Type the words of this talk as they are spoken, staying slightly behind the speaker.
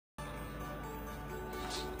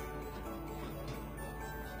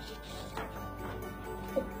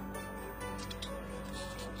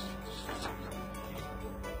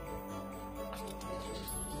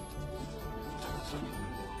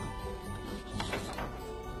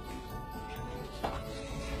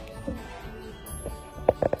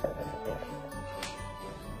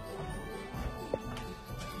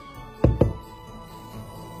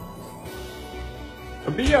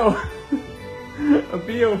Abio!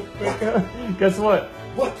 Abio, wake up. Guess what?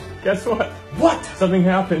 What? Guess what? What? Something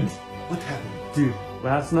happened. What happened? Dude,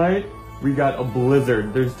 last night we got a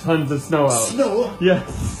blizzard. There's tons of snow out. Snow?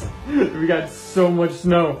 Yes. We got so much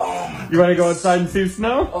snow. Oh my You wanna go outside and see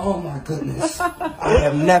snow? Oh my goodness. I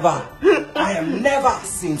have never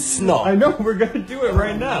seen snow. I know, we're gonna do it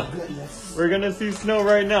right now. Oh my goodness. We're gonna see snow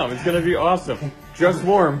right now. It's gonna be awesome. Just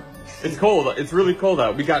warm. It's cold. It's really cold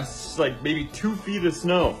out. We got like maybe 2 feet of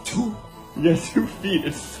snow. 2? Yeah, 2 feet.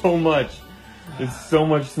 It's so much. It's so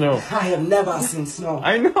much snow. I have never seen snow.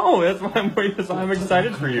 I know. That's why I'm waiting. That's why I'm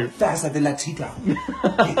excited for you. Faster than a cheetah.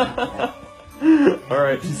 All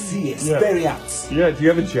right. You see, experience. Yeah. Do you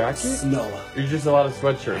have a jacket? Snow. Or just a lot of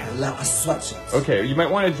sweatshirts? A lot of sweatshirts. Okay. You might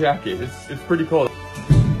want a jacket. It's pretty cold.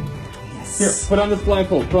 Yes. Here, put on this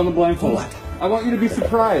blindfold. Put on the blindfold. What? I want you to be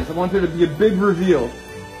surprised. I want there to be a big reveal.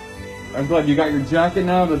 I'm glad you got your jacket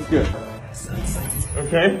now. That's good. So excited.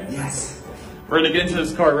 Okay? Yes. We're gonna get into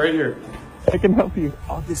this car right here. I can help you.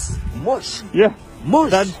 All this mush. Yeah.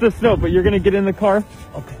 Mush. That's the snow, but you're gonna get in the car.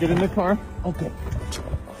 Okay. Get in the car. Okay.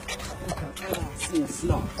 Never seen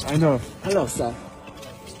snow. I know. Hello, sir.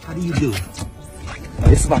 How do you do?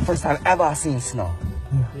 This is my first time ever seeing snow.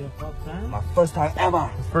 Your first time? My first time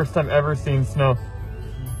ever. First time ever seen snow.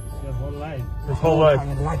 Your whole life. This whole life.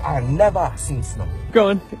 I have never seen snow.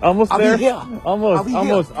 Going. Almost I'll be there. here. Almost. I'll be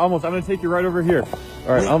Almost. Almost. I'm gonna take you right over here.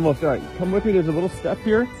 All right. Wait. Almost. All right. Come with me. There's a little step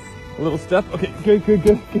here. A little step. Okay. Good. Good.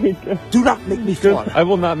 Good. Good. Good. Do not make me Good. fall. I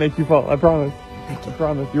will not make you fall. I promise. Thank you. I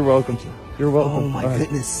promise. You're welcome. You're welcome. Oh my All right.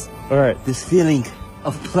 goodness. All right. This feeling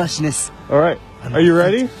of plushness. All right. Are you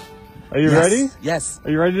ready? Are you Yes. ready? Yes.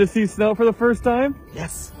 Are you ready to see snow for the first time?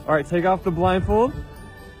 Yes. All right. Take off the blindfold.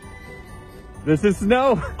 This is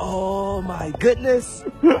snow. Oh my goodness.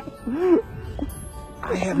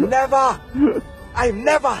 I've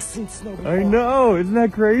never seen snow before. I know. Isn't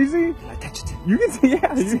that crazy? Can I touch it? You can see.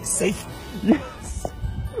 Yeah. Is it safe? Yes.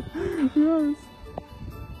 Yes.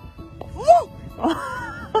 Woo!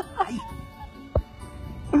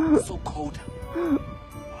 So cold.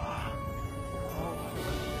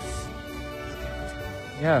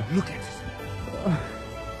 Yeah. Look at it.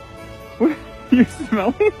 What? You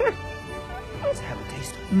smelling it? Let's have a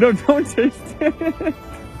taste. No, don't taste it.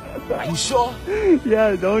 Are you sure?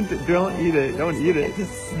 Yeah, don't eat it. Don't eat it.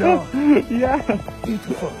 It's snow. Yeah.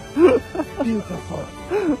 Beautiful. Beautiful.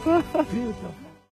 Beautiful.